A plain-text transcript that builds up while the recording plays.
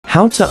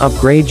How to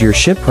upgrade your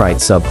SHIPWRIGHT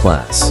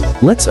subclass.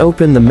 Let's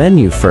open the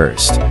menu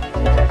first.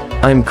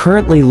 I'm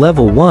currently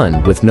level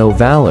 1 with no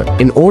valor.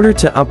 In order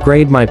to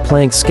upgrade my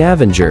plank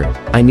scavenger,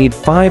 I need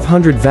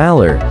 500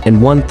 valor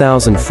and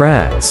 1000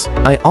 frags.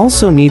 I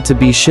also need to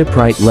be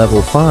SHIPWRIGHT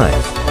level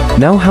 5.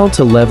 Now how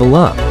to level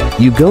up.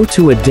 You go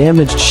to a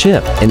damaged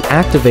ship and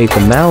activate the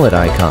mallet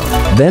icon.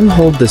 Then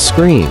hold the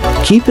screen.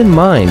 Keep in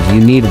mind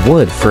you need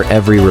wood for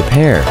every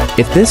repair.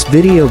 If this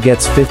video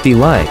gets 50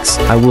 likes,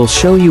 I will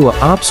show you a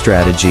op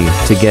strategy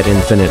to get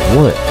infinite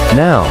wood.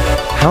 Now,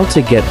 how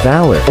to get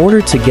valor. In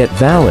order to get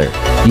valor,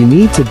 you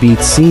need to beat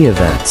C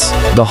events.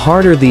 The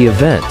harder the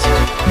event,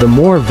 the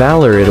more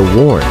valor it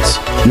awards.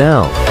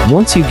 Now,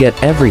 once you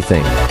get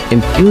everything,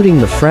 including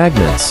the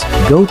fragments,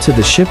 go to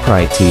the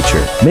SHIPWRIGHT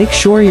teacher. Make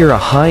sure you're a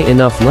high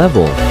enough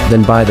level,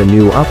 then buy the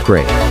new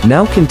upgrade.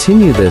 Now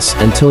continue this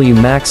until you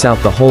max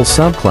out the whole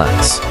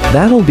subclass.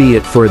 That'll be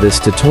it for this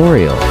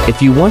tutorial.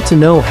 If you want to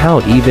know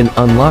how to even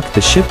unlock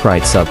the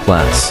SHIPWRIGHT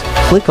subclass,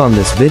 click on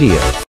this video.